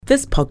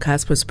This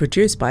podcast was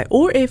produced by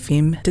OAR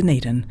FM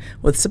Dunedin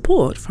with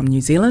support from New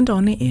Zealand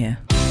On Air.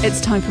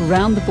 It's time for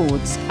Round the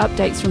Boards,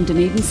 updates from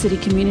Dunedin City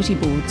Community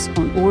Boards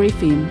on OAR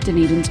FM,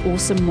 Dunedin's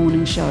awesome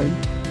morning show.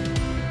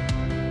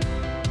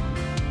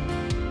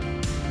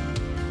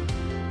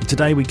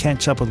 Today we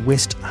catch up with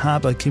West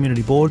Harbour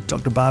Community Board.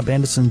 Dr. Barb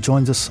Anderson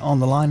joins us on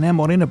the line now.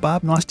 Morena,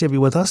 Barb, nice to have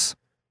you with us.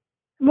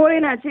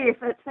 Morena, Jeff.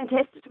 It's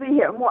fantastic to be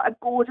here, and what a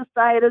gorgeous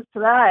day it is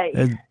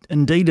today.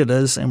 Indeed it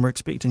is, and we're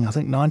expecting, I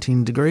think,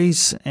 19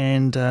 degrees,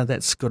 and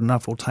that's good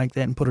enough. We'll take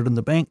that and put it in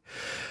the bank.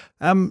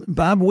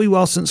 Barb, a wee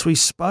while since we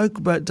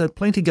spoke, but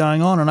plenty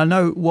going on, and I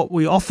know what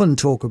we often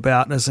talk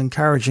about is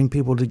encouraging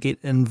people to get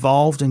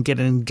involved and get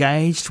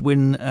engaged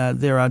when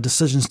there are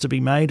decisions to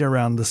be made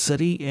around the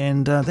city,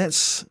 and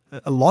that's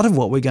a lot of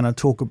what we're going to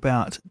talk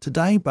about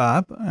today,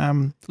 Barb.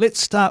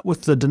 Let's start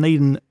with the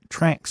Dunedin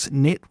Tracks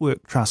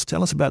Network Trust.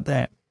 Tell us about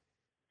that.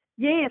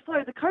 Yeah,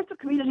 so the Coastal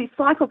Community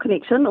Cycle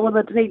Connection, or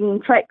the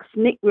Dunedin Tracks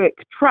Network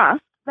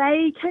Trust,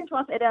 they came to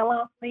us at our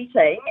last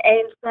meeting,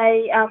 and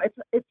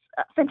it's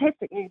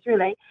fantastic news,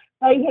 really.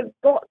 They have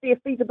got their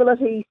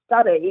feasibility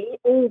study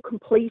all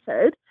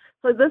completed.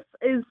 So this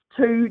is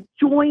to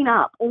join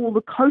up all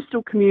the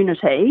coastal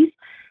communities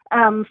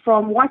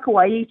from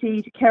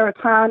Waikawaiti to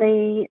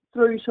Karatani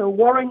through to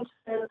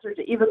Warrington, through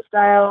to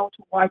Evansdale,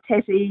 to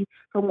Waitati,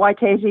 from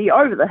Waitati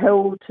over the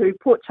hill to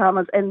Port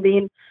Chalmers, and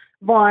then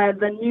via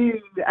the new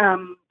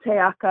Te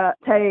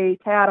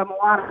Ara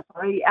Moana,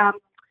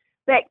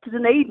 back to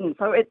Dunedin.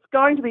 So it's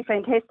going to be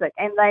fantastic,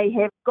 and they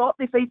have got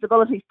their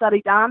feasibility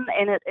study done,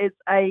 and it is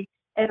an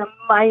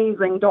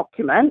amazing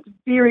document,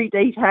 very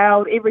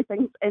detailed,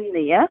 everything's in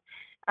there,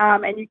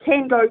 and you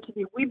can go to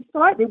their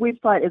website. Their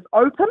website is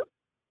open,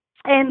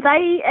 and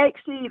they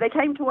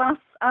came to us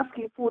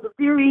asking for the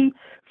very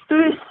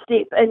first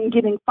step in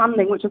getting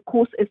funding, which of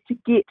course is to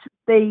get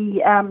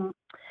the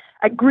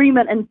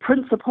agreement in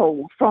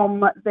principle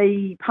from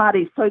the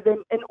parties. So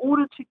then, in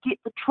order to get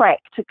the track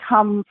to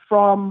come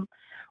from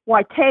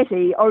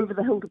Waitati over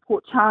the hill to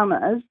Port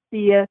Chalmers,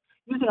 they're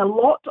using a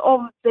lot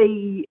of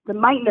the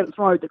maintenance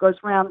road that goes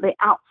around the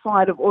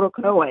outside of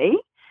Orokonui,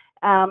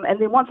 and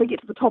then once they get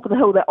to the top of the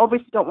hill, they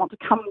obviously don't want to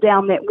come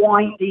down that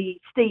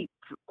windy, steep,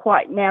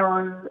 quite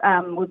narrow,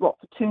 with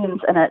lots of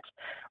turns in it,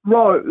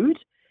 road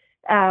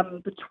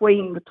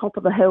between the top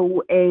of the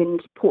hill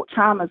and Port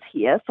Chalmers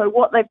here. So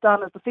what they've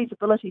done is the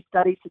feasibility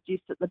study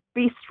suggests that the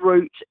best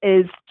route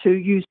is to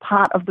use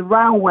part of the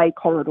railway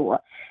corridor.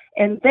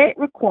 And that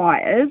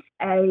requires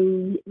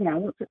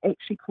what's it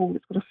actually called?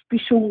 It's got a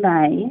special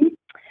name.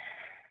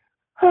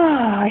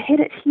 I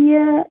had it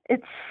here.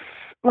 It's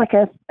like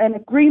an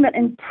agreement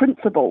in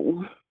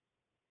principle.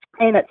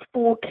 And it's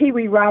for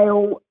Kiwi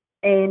Rail,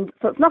 and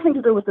so it's nothing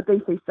to do with the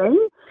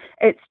DCC.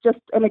 It's just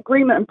an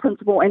agreement in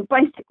principle, and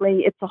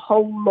basically it's a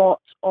whole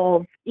lot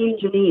of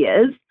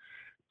engineers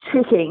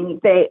checking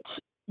that,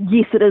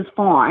 yes, it is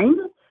fine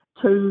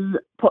to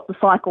put the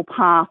cycle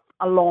path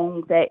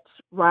along that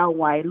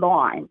railway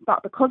line.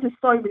 But because there's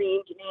so many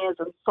engineers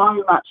and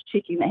so much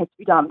checking that has to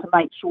be done to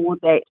make sure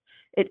that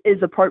it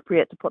is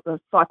appropriate to put the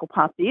cycle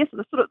path there, so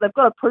they've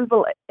got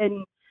approval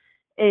in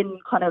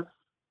kind of,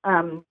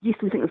 yes,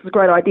 we think this is a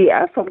great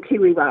idea from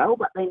Kiwi Rail,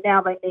 but they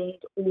need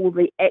all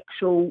the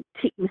actual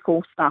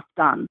technical stuff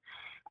done.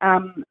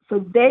 So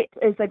that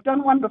is, they've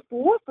done one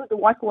before for the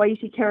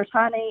Waikawaiti,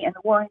 Karatani and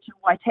the Warrington,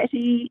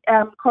 Waitati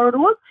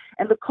corridors,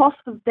 and the cost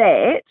of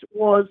that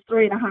was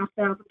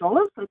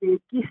 $3,500. So they're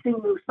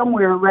guessing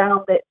somewhere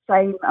around that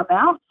same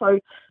amount. So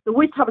the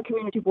West Harbour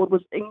Community Board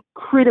was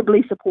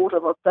incredibly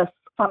supportive of this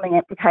funding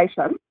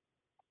application,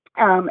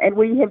 and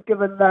we have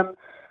given them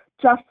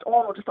just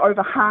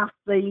over half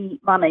the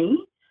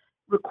money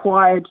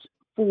required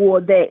for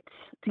that,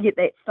 to get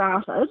that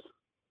started,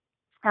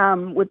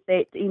 with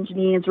that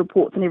engineers'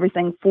 reports and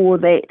everything for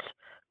that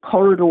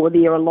corridor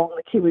there along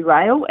the Kiwi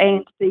Rail.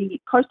 And the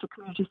Coastal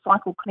Community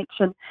Cycle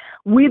Connection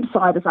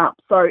website is up.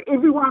 So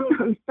everyone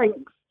who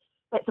thinks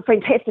that's a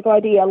fantastic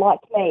idea,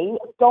 like me,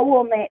 go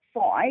on that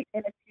site,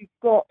 and if you've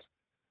got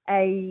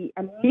a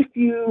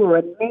nephew or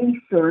a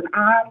niece or an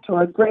aunt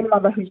or a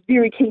grandmother who's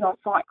very keen on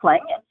cycling,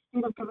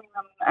 instead of giving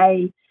them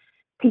a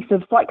piece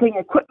of cycling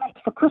equipment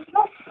for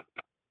Christmas,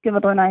 give a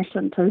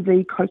donation to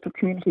the Coastal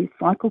Community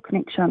Cycle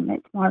Connection.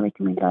 That's my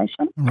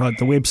recommendation. Right,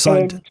 the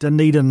website,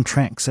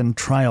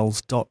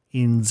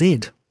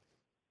 dunedintracksandtrails.nz.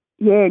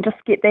 Yeah,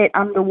 just get that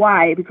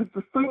underway, because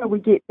the sooner we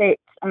get that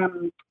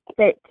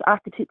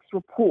architect's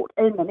report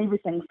in and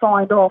everything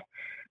signed off,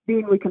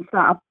 then we can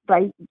start,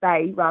 they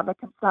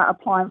can start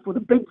applying for the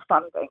big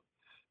funding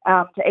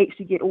to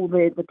actually get all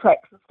the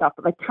tracks and stuff.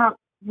 But they can't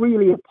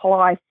really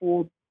apply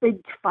for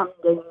big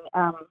funding,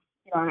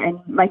 and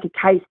make a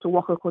case to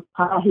Waka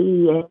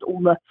Kotahi and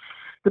all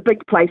the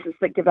big places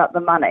that give out the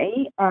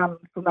money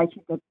for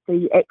making the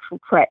actual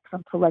tracks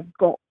until they've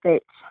got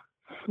that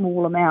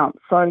small amount.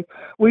 So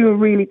we were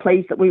really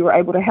pleased that we were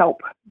able to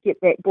help get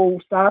that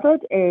ball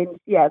started. And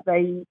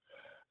the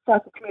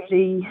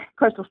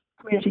Coastal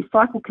Community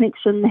Cycle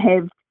Connection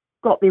have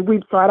got their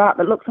website up.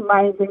 It looks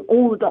amazing.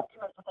 All the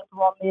documents I think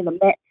are on there, the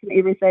maps and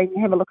everything.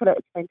 Have a look at it.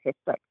 It's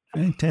fantastic.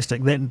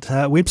 Fantastic.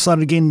 That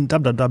website again,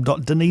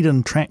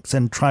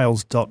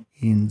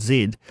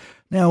 www.dunedintracksandtrails.nz.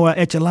 Now,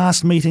 at your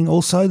last meeting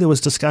also, there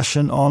was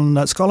discussion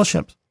on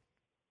scholarships.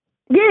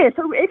 Yeah,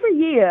 so every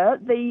year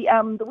the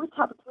West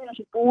Harbour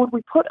Community Board,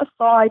 we put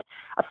aside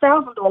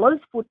 $1,000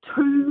 for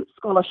 2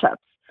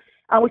 scholarships.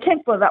 We can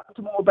split it up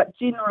into more, but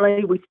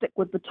generally we stick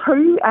with the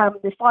 2.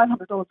 They're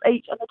 $500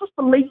 each, and they're just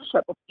for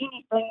leadership of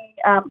anything.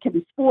 Can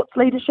be sports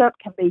leadership,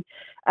 can be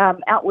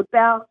outward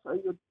bound, so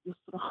you're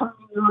sort of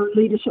honing your own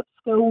leadership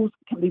skills.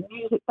 It can be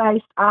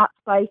music-based,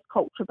 arts-based,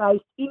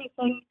 culture-based,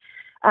 anything.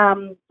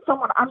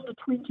 Someone under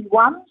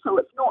 21, so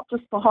it's not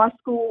just for high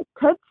school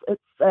kids.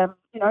 It's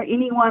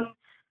anyone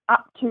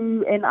up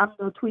to and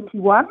under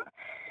 21.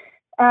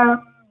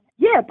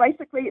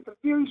 Basically it's a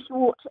very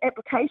short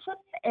application,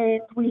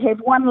 and we have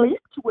one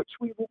left, which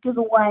we will give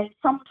away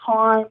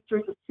sometime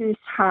during the first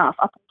half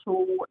up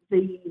until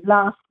the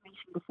last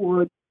meeting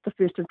before the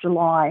 1st of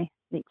July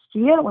next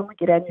year when we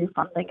get our new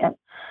funding in.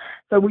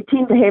 So we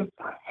tend to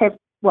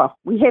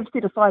we have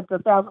set aside the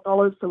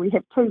 $1,000, so we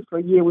have 2 for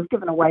a year. We've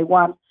given away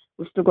 1.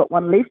 We've still got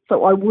 1 left.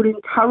 So I would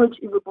encourage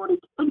everybody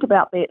to think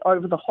about that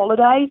over the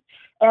holidays.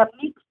 Our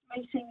next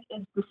meeting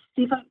is the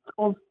 7th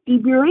of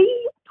February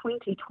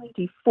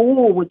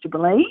 2024, would you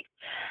believe?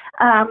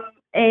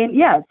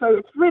 So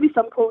it's really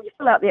simple. You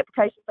fill out the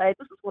application, say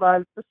this is what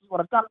I've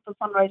done for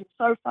fundraising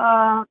so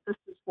far. This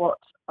is what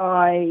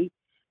I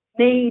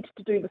need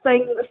to do the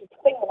thing. This is the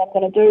thing that I'm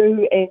going to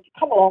do, and you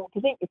come along,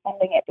 present your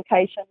funding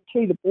application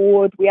to the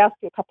board. We ask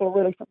you a couple of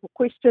really simple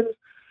questions.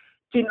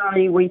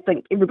 Generally, we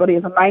think everybody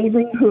is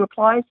amazing who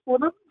applies for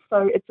them,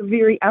 so it's a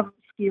very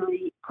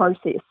unscary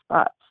process,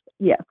 but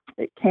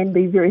it can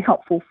be very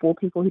helpful for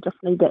people who just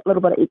need that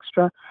little bit of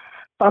extra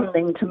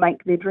funding to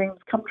make their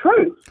dreams come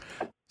true.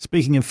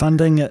 Speaking of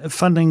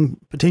funding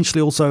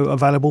potentially also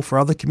available for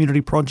other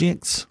community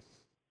projects?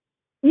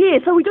 Yeah,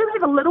 so we do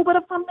have a little bit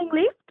of funding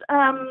left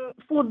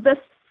for this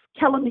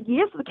calendar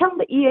year. So the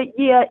calendar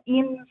year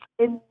ends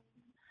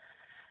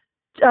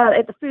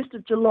at the 1st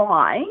of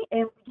July,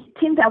 and we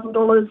get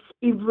 $10,000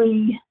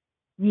 every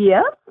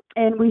year.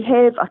 And we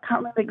have, I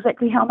can't remember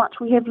exactly how much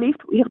we have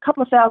left. We have a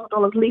couple of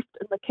 $1,000 left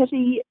in the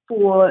kitty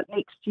for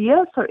next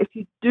year. So if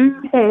you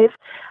do have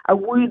a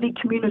worthy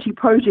community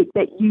project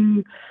that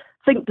you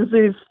think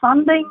deserves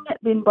funding,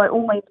 then by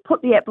all means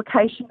put the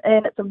application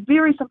in. It's a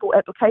very simple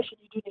application.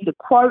 You do need a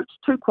quote,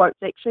 2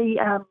 quotes actually,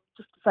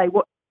 just to say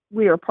what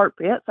where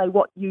appropriate, say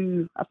what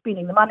you are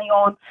spending the money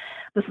on.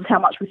 This is how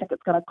much we think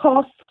it's going to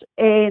cost,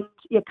 and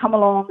come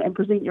along and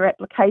present your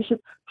application.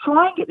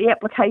 Try and get the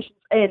applications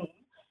in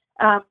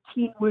 10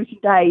 working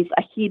days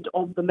ahead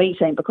of the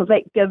meeting, because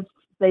that gives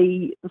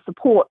the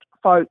support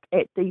folk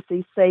at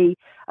DCC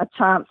a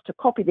chance to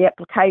copy the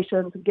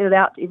applications and get it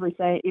out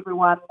to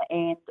everyone,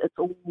 and it's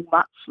all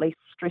much less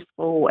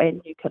stressful,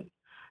 and you can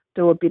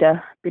do a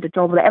better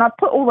job of that. And I've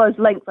put all those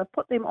links, I've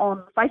put them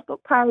on the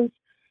Facebook page,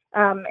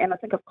 and I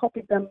think I've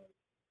copied them.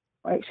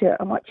 Actually,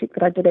 I might check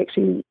that I did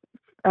actually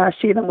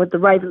share them with the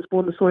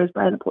Ravensbourne, the Sawyers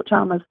Bay and the Port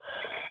Chalmers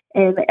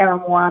and the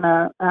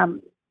Aramoana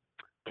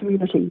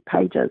community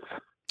pages.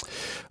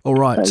 All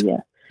right.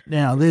 So,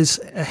 Now, there's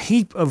a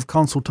heap of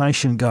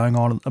consultation going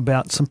on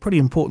about some pretty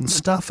important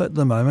stuff at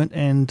the moment,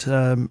 and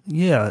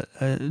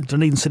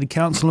Dunedin City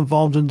Council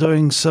involved in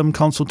doing some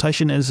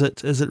consultation as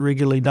it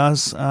regularly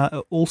does.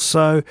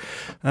 Also,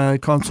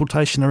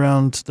 consultation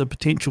around the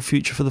potential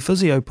future for the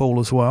physio pool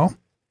as well.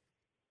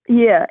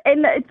 Yeah,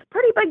 and it's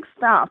pretty big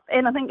stuff,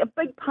 and I think a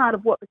big part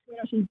of what the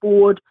community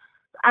board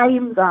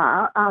aims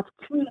are to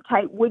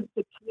communicate with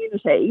the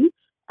community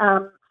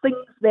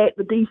things that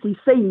the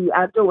DCC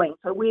are doing.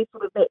 So we're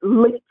sort of that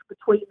link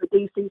between the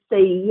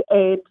DCC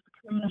and the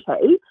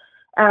community.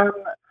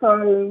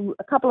 So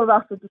a couple of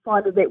us have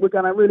decided that we're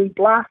going to really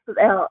blast it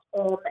out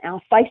on our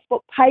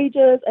Facebook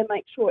pages and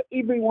make sure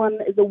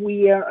everyone is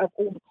aware of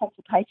all the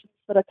consultations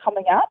that are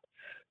coming up.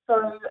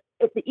 So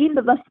at the end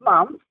of this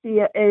month,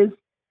 there is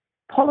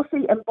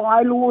policy and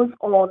bylaws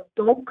on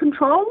dog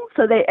control.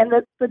 So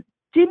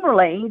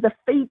generally the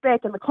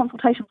feedback and the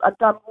consultations are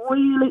done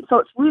really, so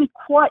it's really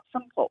quite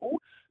simple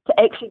to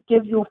actually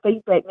give your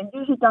feedback. And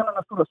usually done in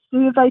a sort of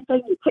survey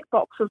thing. You tick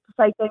boxes to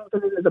say things,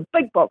 and then there's a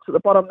big box at the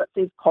bottom that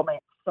says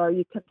comments. So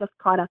you can just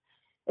kind of,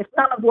 if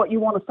none of what you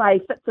want to say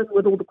fits in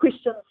with all the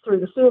questions through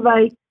the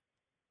survey,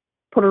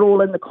 put it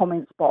all in the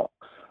comments box.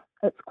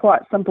 It's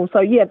quite simple. So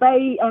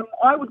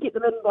I would get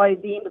them in by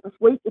the end of this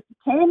week if you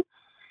can.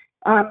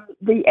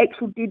 The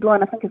actual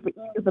deadline, I think, is the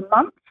end of the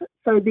month.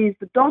 So there's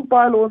the dog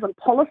bylaws and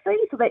policy.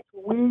 So that's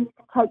where you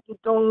can take your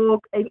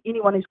dog, and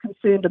anyone who's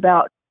concerned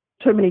about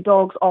too many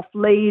dogs off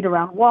lead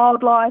around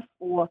wildlife,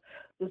 or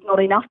there's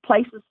not enough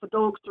places for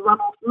dogs to run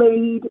off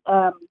lead,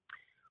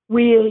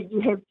 where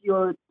you have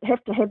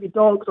to have your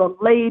dogs on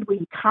lead, where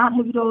you can't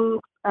have your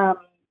dogs.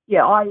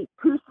 I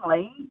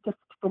personally, just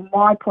from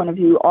my point of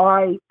view,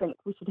 I think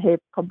we should have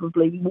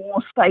probably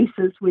more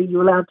spaces where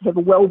you're allowed to have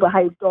a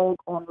well-behaved dog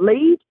on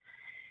lead.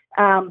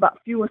 But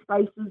fewer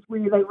spaces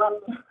where they run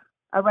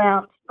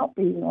around not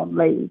being on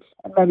lead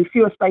and maybe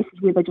fewer spaces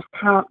where they just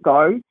can't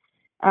go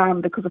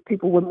because of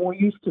people were more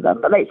used to them.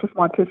 But that's just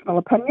my personal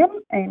opinion,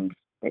 and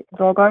that's a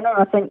dog owner.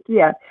 I think,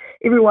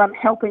 everyone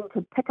helping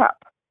to pick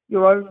up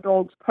your own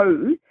dog's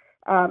poo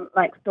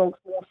makes dogs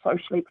more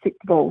socially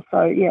acceptable.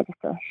 So,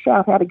 just a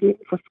shout out again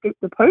for Scoop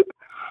the Poop.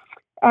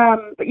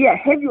 But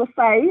have your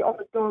say on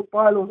the dog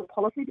bylaws and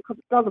policy because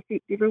it does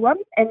affect everyone.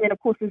 And then, of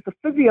course, there's the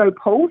physio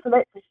pool. So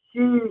that's a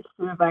huge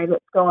survey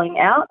that's going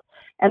out.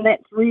 And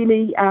that's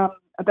really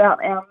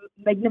about our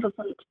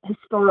magnificent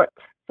historic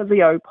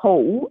physio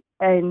pool.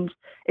 And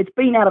it's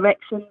been out of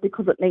action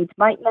because it needs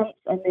maintenance.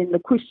 And then the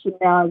question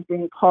now is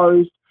being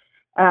posed,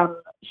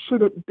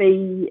 should it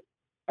be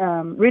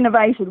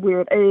renovated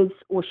where it is,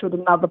 or should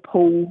another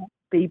pool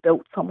be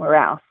built somewhere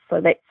else?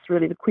 So that's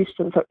really the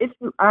question. So if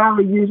you are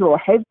a user or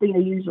have been a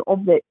user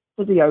of that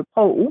physio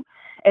pool,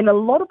 and a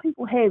lot of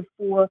people have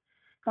for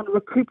kind of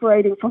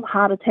recuperating from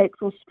heart attacks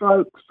or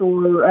strokes,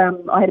 or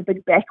I had a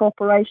big back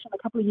operation a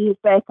couple of years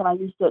back and I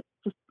used it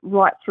just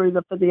right through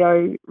the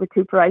physio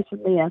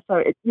recuperation there. So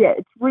it's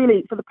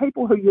really, for the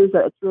people who use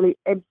it, it's really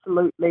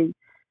absolutely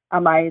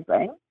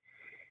amazing.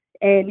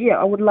 And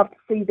I would love to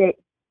see that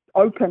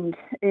opened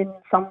in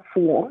some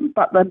form,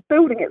 but the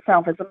building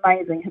itself is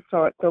amazing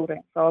historic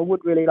building, so I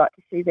would really like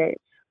to see that.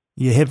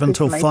 You have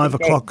until 5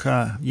 o'clock,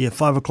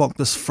 5 o'clock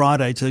this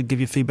Friday to give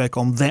your feedback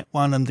on that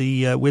one, and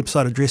the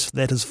website address for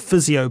that is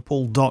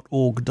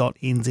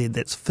physiopool.org.nz.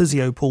 That's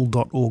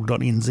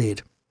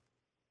physiopool.org.nz.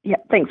 Yeah,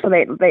 thanks for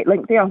that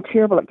link there. I'm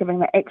terrible at giving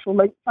the actual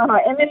link, aren't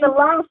I? And then the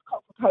last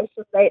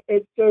consultation that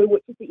is due,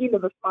 which is the end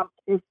of this month,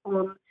 is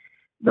on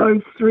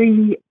those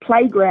 3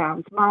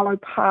 playgrounds, Marlow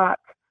Park,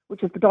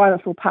 which is the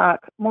Dinosaur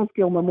Park,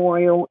 Mosgiel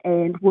Memorial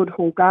and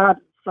Woodhall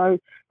Gardens. So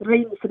the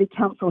Dunedin City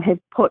Council have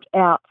put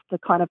out the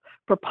kind of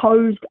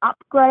proposed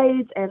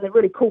upgrades, and they're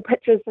really cool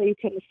pictures so you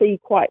can see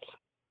quite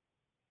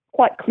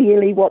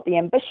clearly what the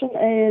ambition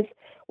is,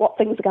 what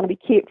things are going to be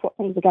kept, what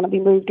things are going to be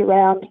moved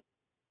around.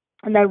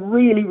 And they're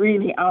really,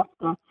 really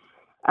after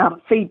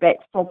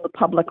feedback from the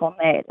public on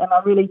that. And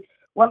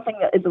one thing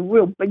that is a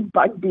real big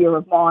bugbear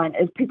of mine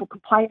is people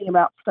complaining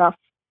about stuff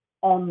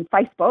on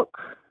Facebook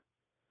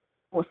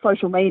or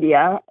social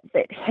media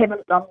that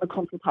haven't done the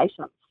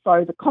consultations.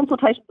 So the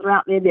consultations that are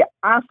out there, they're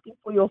asking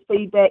for your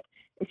feedback.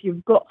 If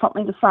you've got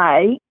something to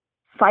say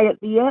it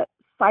there,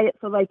 say it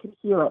so they can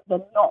hear it. They're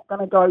not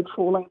going to go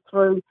trawling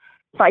through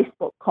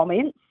Facebook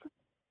comments.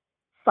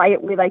 Say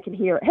it where they can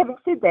hear it. Having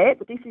said that,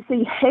 the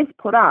DCC has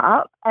put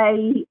up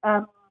a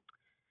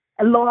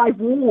live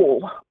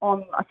wall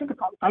on, I think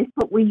it's on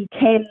Facebook, where you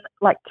can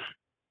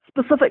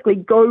specifically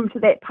go to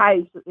that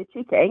page that they're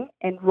checking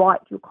and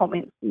write your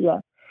comments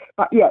there.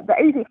 But the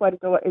easiest way to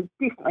do it is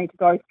definitely to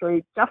go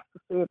through just the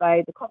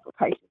survey, the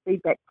consultation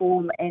feedback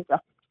form, and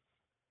just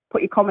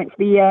put your comments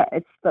there.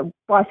 It's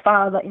by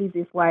far the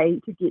easiest way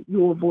to get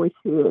your voice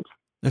heard.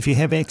 If you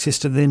have access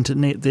to the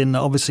internet, then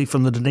obviously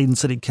from the Dunedin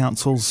City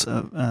Council's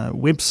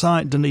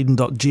website,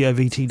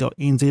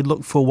 dunedin.govt.nz,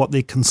 look for what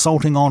they're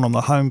consulting on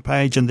the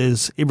homepage, and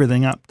there's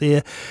everything up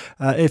there.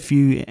 If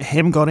you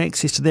haven't got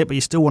access to that but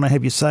you still want to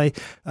have your say,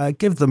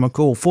 give them a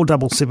call,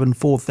 477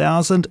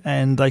 4000,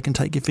 and they can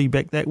take your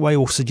feedback that way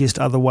or suggest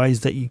other ways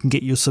that you can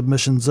get your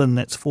submissions in.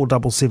 That's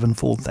 477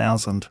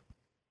 4000.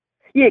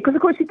 Yeah, because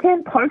of course you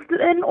can post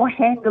it in or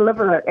hand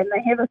deliver it, and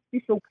they have a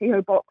special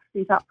PO box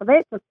set up for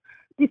that. So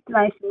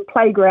Destination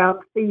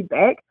Playground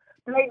Feedback,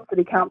 Dunedin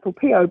City Council,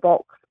 PO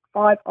Box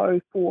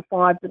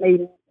 5045,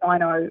 Dunedin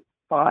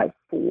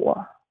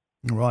 9054.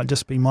 Right,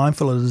 just be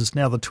mindful it is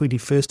now the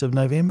 21st of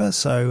November,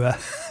 so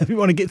if you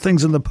want to get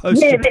things in the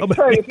post... Yeah, that's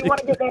true. If you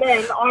want to get that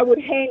in, I would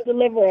hand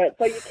deliver it.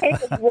 So you can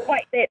just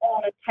write that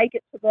on and take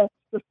it to the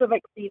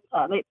Civic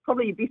Centre. That's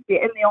probably your best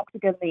bet, in the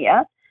Octagon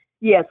there.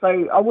 Yeah,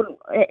 so I wouldn't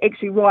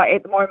actually write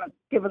at the moment,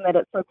 given that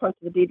it's so close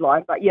to the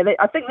deadline. But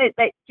I think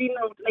that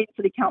general Dunedin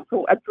City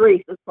Council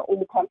address is for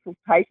all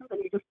consultations,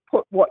 and you just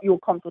put what your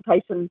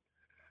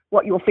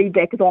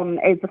feedback is on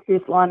as the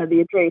first line of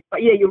the address.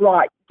 But you're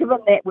right. Given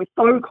that we're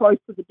so close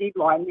to the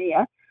deadline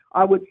there,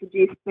 I would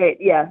suggest that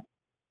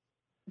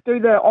do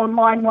the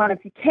online one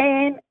if you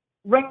can.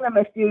 Ring them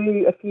if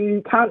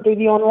you can't do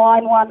the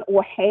online one,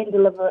 or hand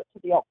deliver it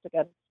to the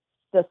Octagon,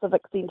 the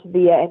Civic Centre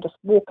there, and just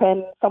walk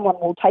in. Someone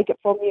will take it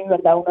from you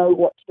and they'll know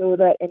what to do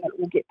with it, and it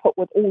will get put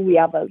with all the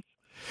others.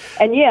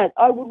 And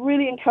I would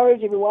really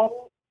encourage everyone.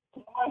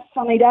 It's a nice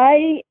sunny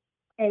day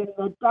and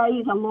the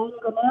days are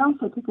longer now,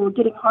 so people are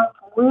getting home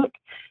from work.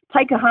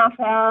 Take a half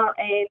hour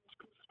and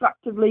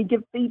constructively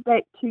give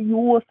feedback to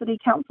your city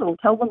council.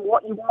 Tell them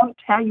what you want,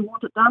 how you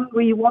want it done,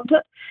 where you want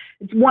it.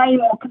 It's way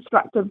more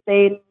constructive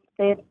than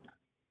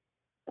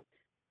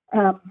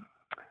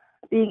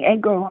being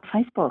aggro on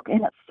Facebook,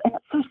 and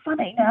it's so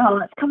sunny now,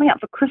 and it's coming up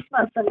for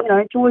Christmas,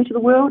 and joy to the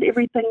world.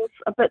 Everything's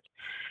a bit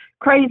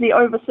crazy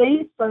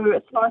overseas, so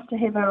it's nice to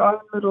have our own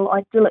little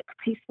idyllic,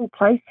 peaceful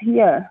place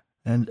here.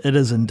 And it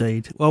is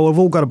indeed. Well, we've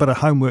all got a bit of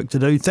homework to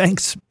do.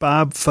 Thanks,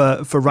 Barb,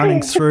 for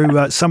running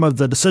through some of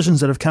the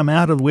decisions that have come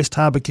out of the West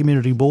Harbour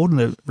Community Board in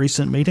the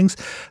recent meetings,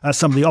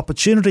 some of the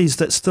opportunities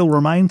that still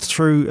remain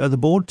through the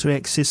board to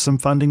access some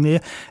funding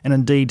there, and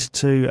indeed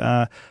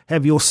to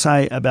have your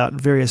say about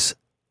various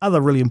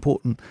other really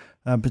important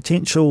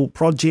potential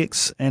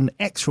projects and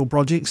actual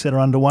projects that are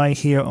underway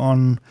here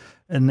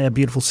in our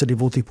beautiful city of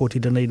Ōtepoti,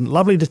 Dunedin.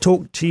 Lovely to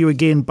talk to you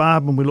again,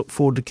 Barb, and we look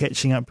forward to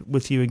catching up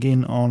with you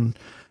again on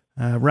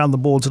Round the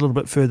Boards a little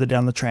bit further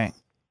down the track.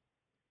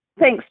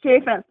 Thanks,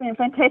 Jeff, and it's been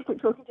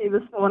fantastic talking to you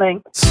this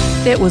morning.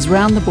 That was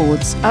Round the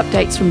Boards,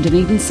 updates from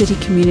Dunedin City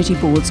Community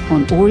Boards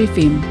on OAR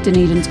FM,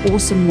 Dunedin's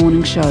awesome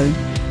morning show.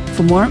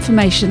 For more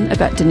information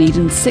about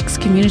Dunedin's 6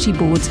 community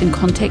boards and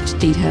contact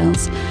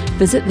details,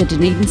 visit the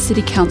Dunedin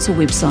City Council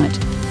website,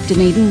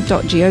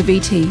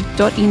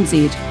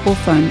 dunedin.govt.nz, or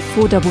phone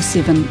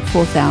 477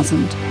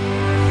 4000.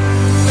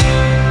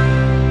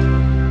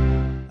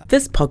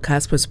 This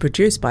podcast was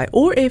produced by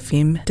OAR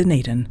FM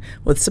Dunedin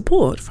with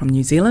support from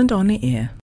New Zealand On the Air.